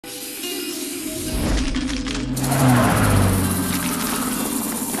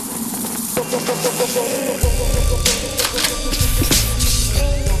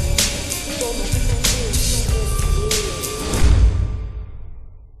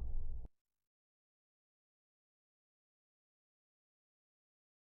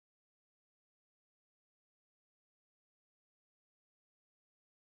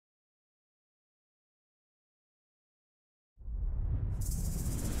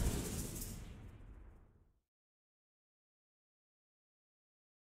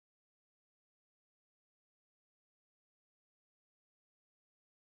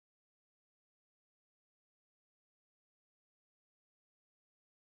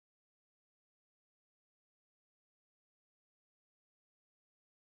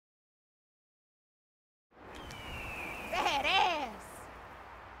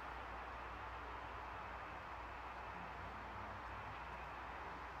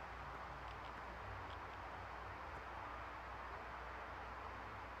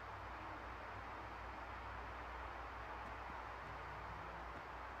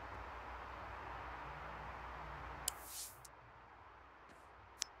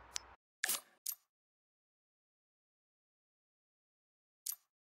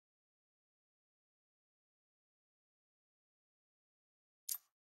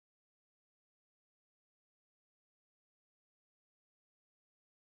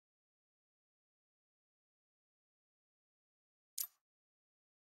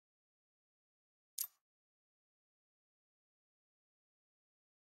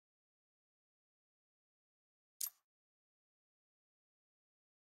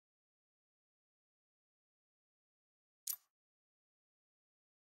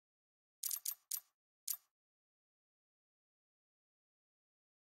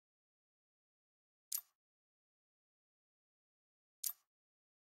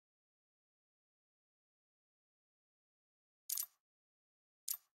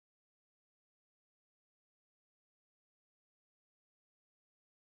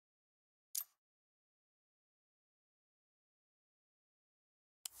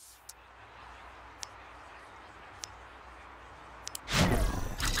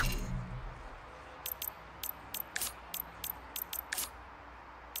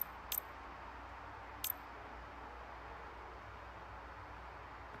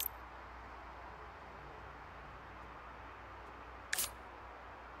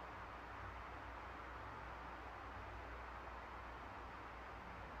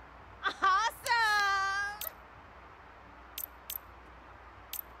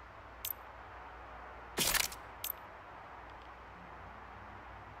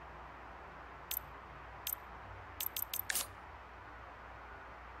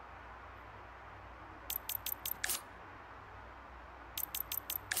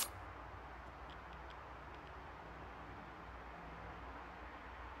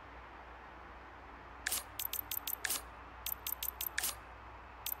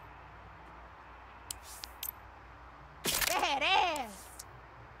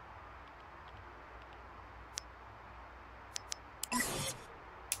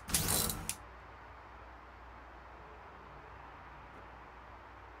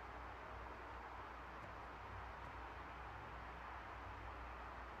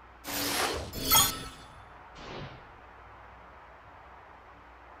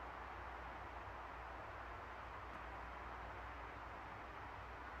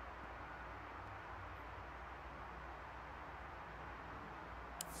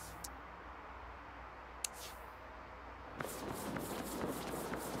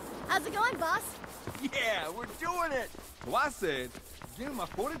How's it going, boss? Yeah, we're doing it! Well, I said, give me my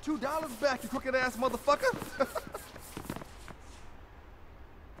 $42 back, you crooked-ass motherfucker!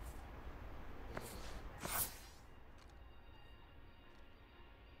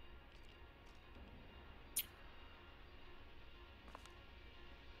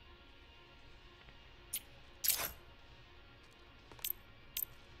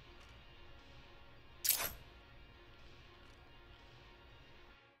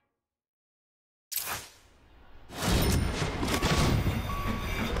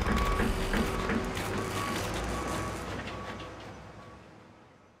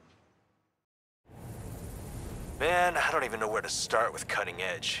 Man, I don't even know where to start with Cutting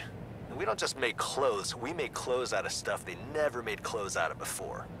Edge. And we don't just make clothes, we make clothes out of stuff they never made clothes out of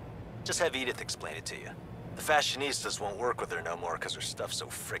before. Just have Edith explain it to you. The fashionistas won't work with her no more because her stuff's so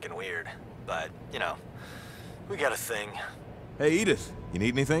freaking weird. But, you know, we got a thing. Hey, Edith, you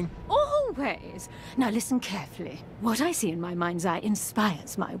need anything? Always. Now listen carefully. What I see in my mind's eye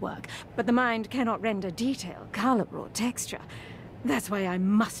inspires my work, but the mind cannot render detail, color, or texture. That's why I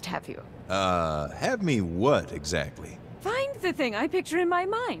must have you. Have me what, exactly? Find the thing I picture in my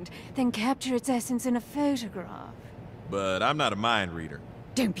mind, then capture its essence in a photograph. But I'm not a mind reader.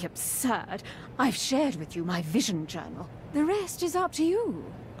 Don't be absurd. I've shared with you my vision journal. The rest is up to you.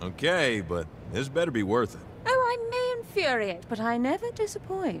 Okay, but this better be worth it. Oh, I may infuriate, but I never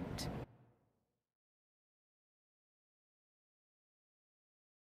disappoint.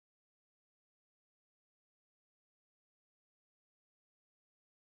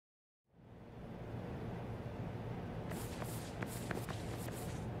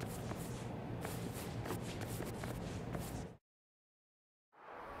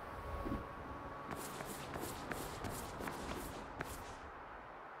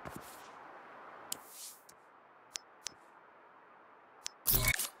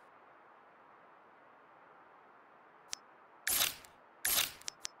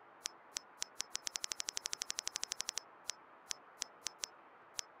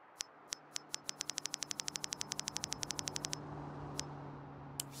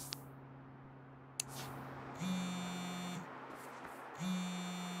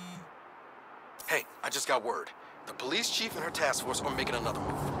 Hey, I just got word. The police chief and her task force are making another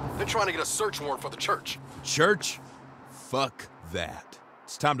move. They're trying to get a search warrant for the church. Church? Fuck that.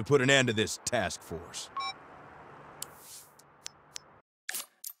 It's time to put an end to this task force.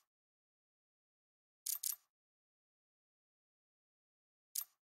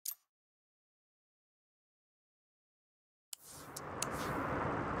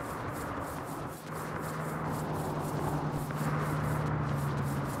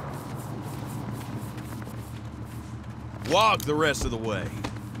 Walk the rest of the way.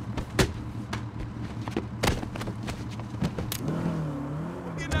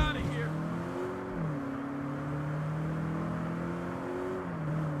 Get out of here.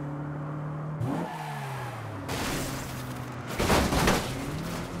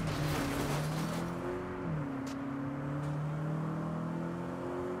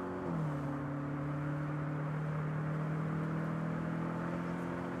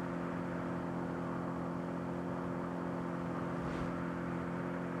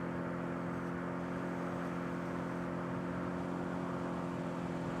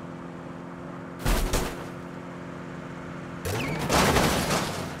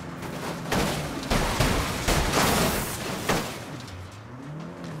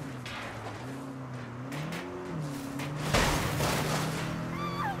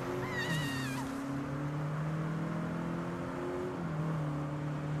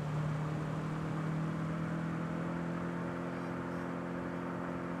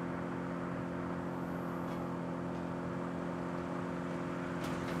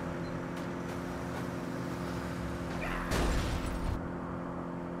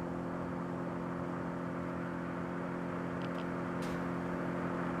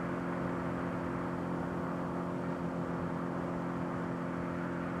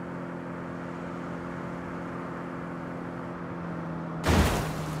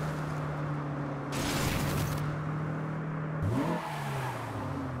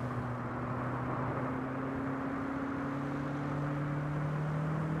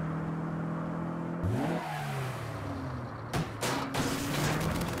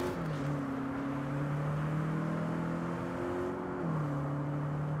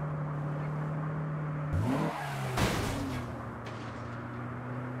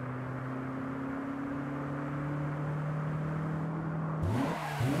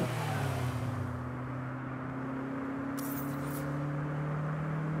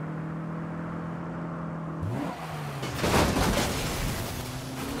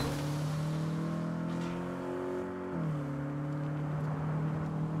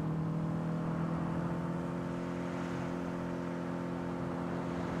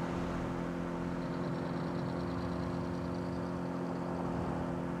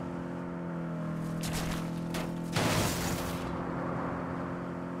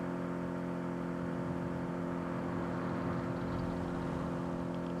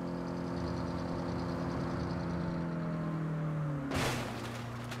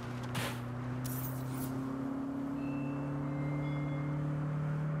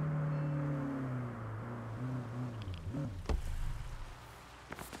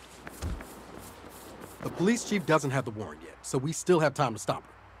 The police chief doesn't have the warrant yet, so we still have time to stop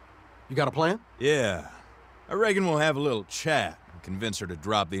her. You got a plan? Yeah. I reckon we'll have a little chat and convince her to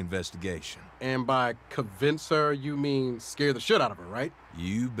drop the investigation. And by convince her, you mean scare the shit out of her, right?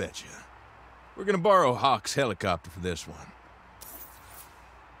 You betcha. We're gonna borrow Hawk's helicopter for this one.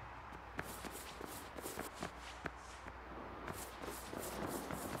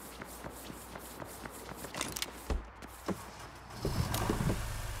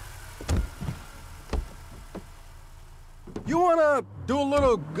 You wanna do a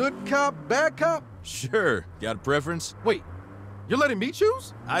little good cop, bad cop? Sure. Got a preference? Wait, you're letting me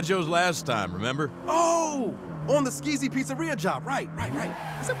choose? I chose last time, remember? Oh, on the Skeezy Pizzeria job. Right.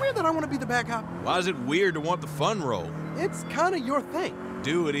 Is it weird that I want to be the bad cop? Why is it weird to want the fun role? It's kind of your thing.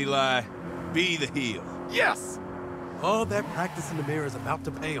 Do it, Eli. Be the heel. Yes! All that practice in the mirror is about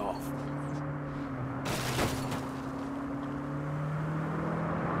to pay off.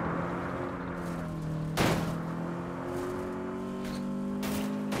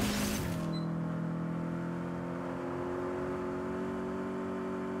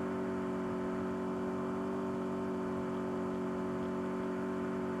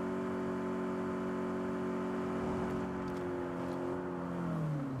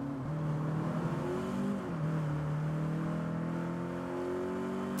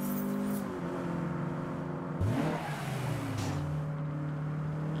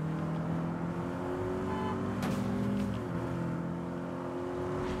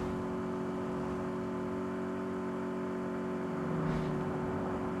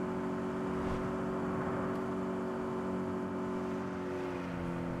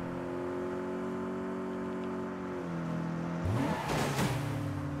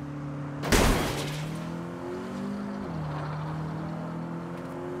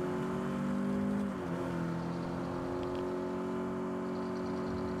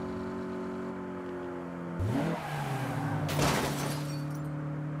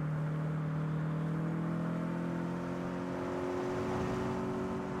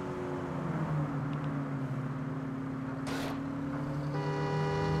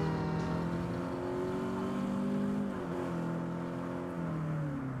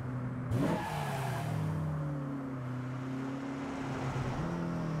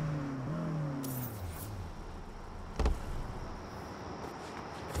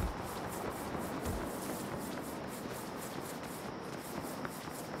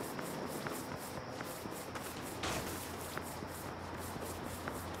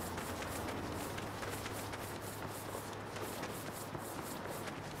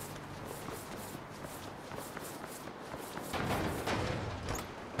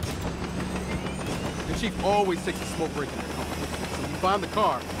 The chief always takes a smoke break in the car. So you find the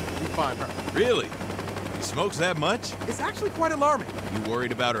car, you find her. Really? He smokes that much? It's actually quite alarming. You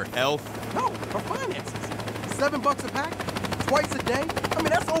worried about her health? No, her finances. $7 a pack, twice a day. I mean,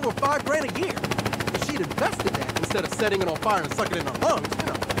 that's over $5 grand a year. If she'd invested that instead of setting it on fire and sucking it in her lungs, you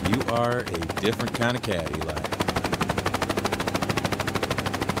know. You are a different kind of cat, Eli.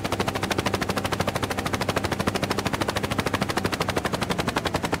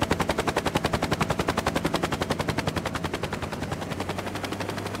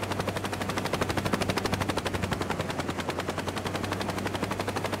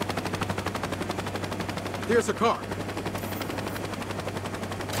 Here's her car.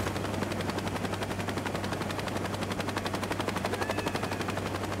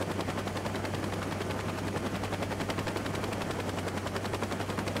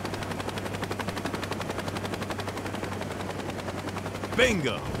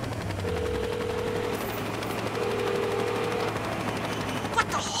 Bingo! What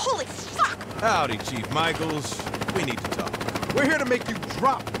the holy fuck? Howdy, Chief Michaels. We need to talk. We're here to make you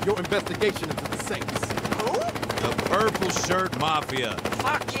drop your investigation into the Saints. Who? The Purple Shirt Mafia.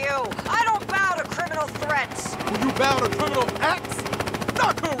 Fuck you. I don't bow to criminal threats. Will you bow to criminal acts?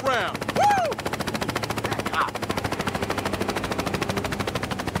 Knock her around. Woo! Ah.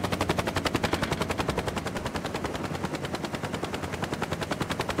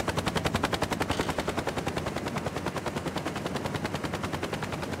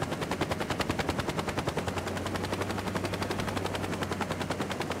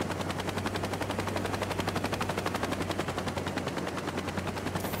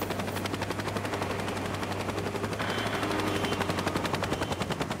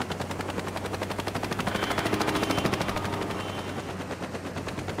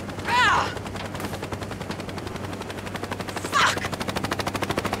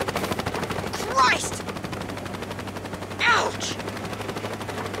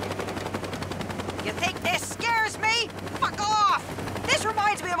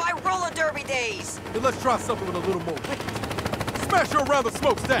 Then let's try something with a little more weight. Smash her around the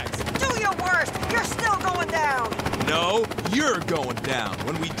smokestacks. Do your worst. You're still going down. No, you're going down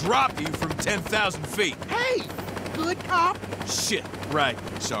when we drop you from 10,000 feet. Hey, good cop. Shit, right,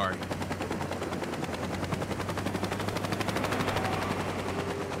 sorry.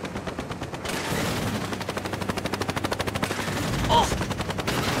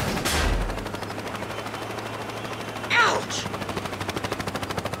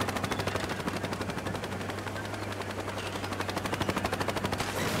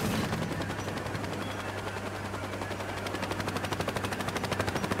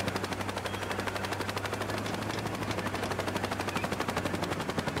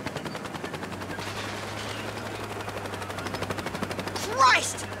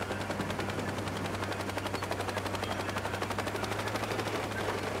 Christ!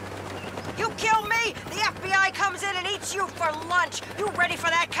 You kill me, the FBI comes in and eats you for lunch. You ready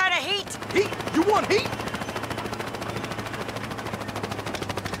for that kind of heat? Heat? You want heat?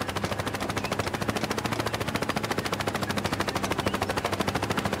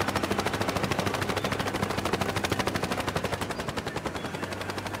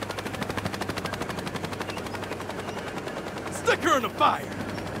 Stick her in the fire.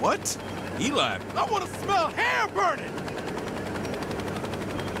 What? Eli, I want to smell hair burning.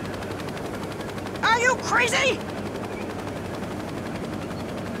 Are you crazy?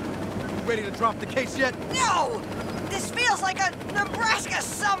 Ready to drop the case yet? No! This feels like a Nebraska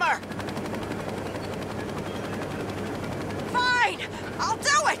summer! Fine! I'll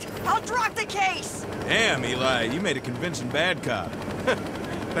do it! I'll drop the case! damn, Eli, you made a convincing bad cop.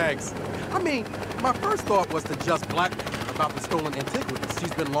 Thanks. I mean, my first thought was to just blackmail her about the stolen antiquities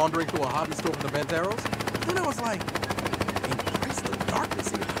she's been laundering through a hobby store for the Venteros. Then I was like, embrace the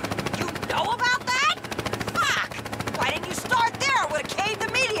darkness, Eli. You know about that? Fuck! Why didn't you start there? I would've caved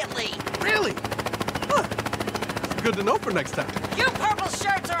immediately! Really? Huh. It's good to know for next time. You purple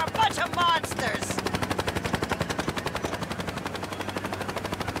shirts are a bunch of monsters!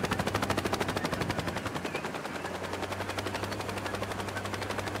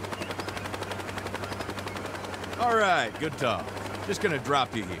 All right, good talk. Just gonna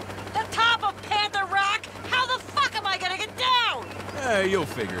drop you here. The top of Panther Rock? How the fuck am I gonna get down? You'll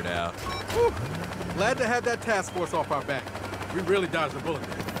figure it out. Whew. Glad to have that task force off our back. We really dodged a bullet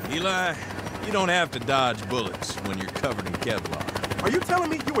there. Eli, you don't have to dodge bullets when you're covered in Kevlar. Are you telling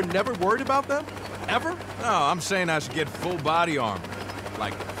me you were never worried about them? Ever? No, I'm saying I should get full body armor.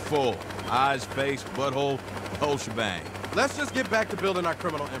 Like full. Eyes, face, butthole, the whole shebang. Let's just get back to building our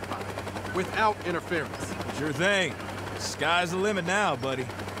criminal empire. Without interference. Sure thing. Sky's the limit now, buddy.